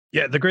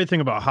Yeah, the great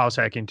thing about house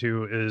hacking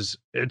too is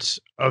it's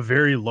a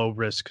very low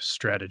risk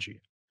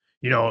strategy.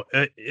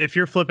 If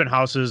you're flipping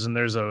houses and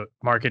there's a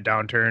market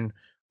downturn,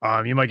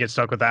 you might get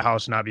stuck with that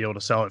house and not be able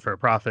to sell it for a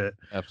profit.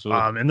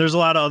 Absolutely. And there's a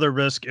lot of other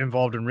risk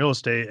involved in real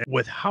estate.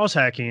 With house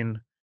hacking,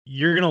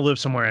 you're going to live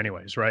somewhere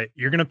anyways, right?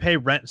 You're going to pay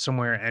rent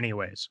somewhere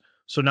anyways.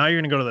 So now you're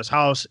going to go to this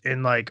house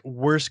in like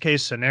worst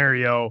case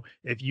scenario,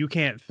 if you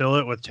can't fill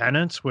it with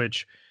tenants,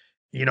 which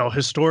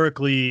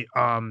historically,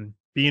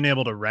 being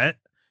able to rent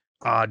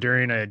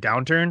during a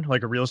downturn,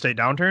 like a real estate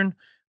downturn,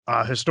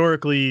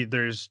 historically,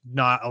 there's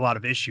not a lot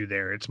of issue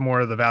there. It's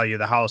more of the value of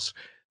the house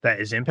that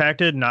is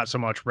impacted, not so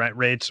much rent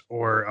rates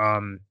or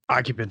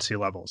occupancy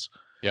levels.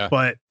 Yeah.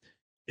 But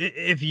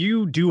if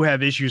you do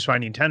have issues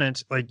finding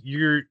tenants, like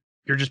you're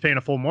just paying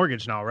a full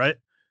mortgage now, right?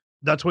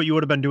 That's what you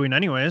would have been doing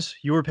anyways.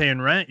 You were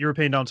paying rent, you were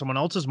paying down someone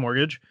else's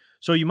mortgage.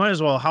 So you might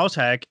as well house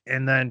hack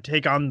and then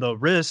take on the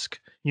risk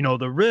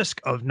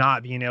of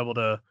not being able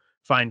to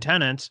find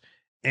tenants.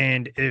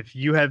 And if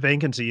you have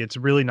vacancy, it's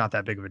really not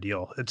that big of a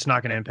deal. It's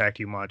not going to impact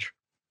you much.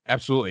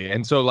 Absolutely.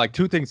 And so, like,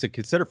 two things to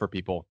consider for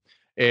people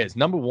is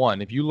number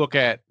one, if you look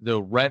at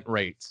the rent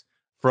rates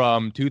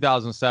from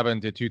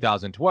 2007 to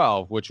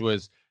 2012, which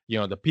was,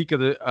 the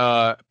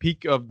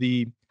peak of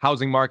the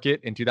housing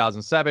market in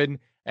 2007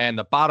 and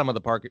the bottom of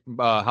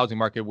the housing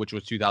market, which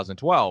was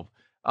 2012,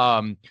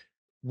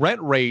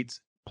 rent rates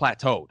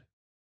plateaued.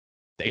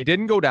 They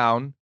didn't go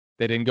down.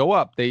 They didn't go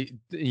up.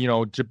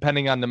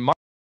 Depending on the market,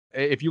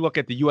 if you look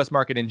at the U.S.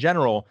 market in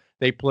general,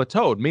 they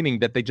plateaued, meaning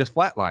that they just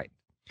flatlined.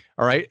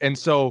 All right. And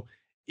so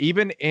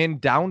even in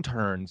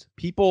downturns,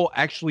 people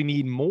actually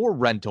need more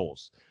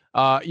rentals.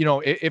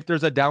 If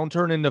there's a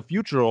downturn in the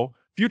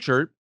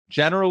future,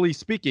 generally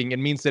speaking, it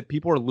means that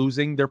people are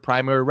losing their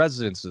primary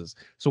residences.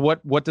 So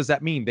what does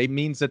that mean? It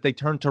means that they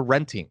turn to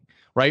renting,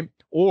 right?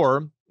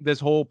 Or this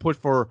whole push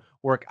for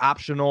work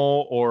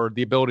optional or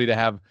the ability to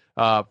have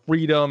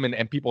freedom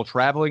and people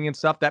traveling and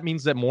stuff. That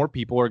means that more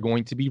people are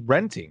going to be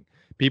renting.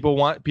 People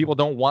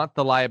don't want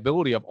the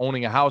liability of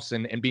owning a house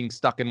and being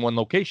stuck in one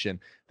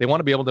location. They want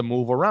to be able to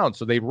move around,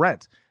 so they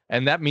rent.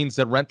 And that means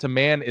that rent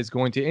demand is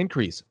going to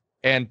increase.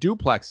 And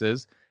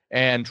duplexes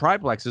and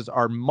triplexes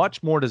are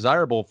much more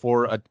desirable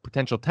for a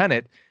potential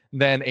tenant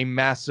than a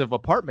massive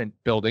apartment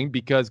building,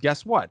 because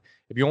guess what?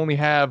 If you only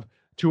have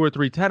two or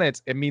three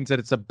tenants, it means that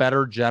it's a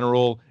better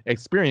general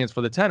experience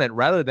for the tenant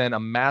rather than a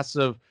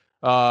massive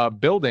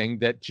building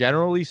that,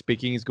 generally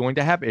speaking, is going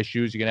to have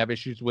issues. You can have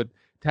issues with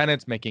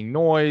tenants making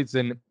noise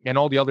and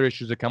all the other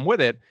issues that come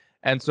with it.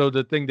 And so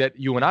the thing that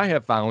you and I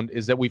have found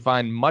is that we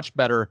find much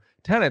better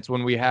tenants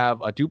when we have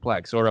a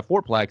duplex or a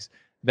fourplex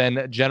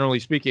than, generally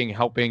speaking,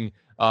 helping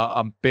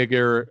a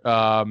bigger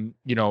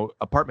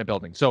apartment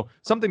building. So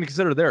something to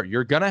consider there.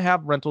 You're going to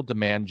have rental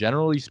demand,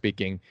 generally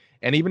speaking,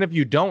 and even if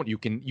you don't,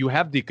 you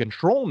have the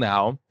control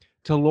now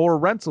to lower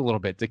rents a little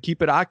bit to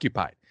keep it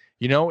occupied.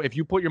 If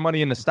you put your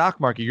money in the stock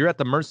market, you're at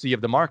the mercy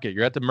of the market.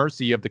 You're at the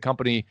mercy of the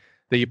company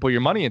that you put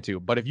your money into.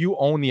 But if you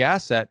own the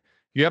asset,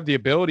 you have the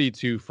ability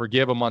to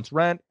forgive a month's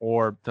rent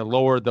or to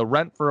lower the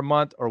rent for a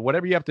month or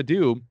whatever you have to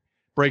do,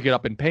 break it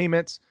up in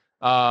payments.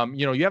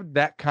 You have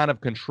that kind of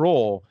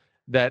control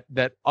that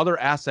other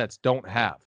assets don't have.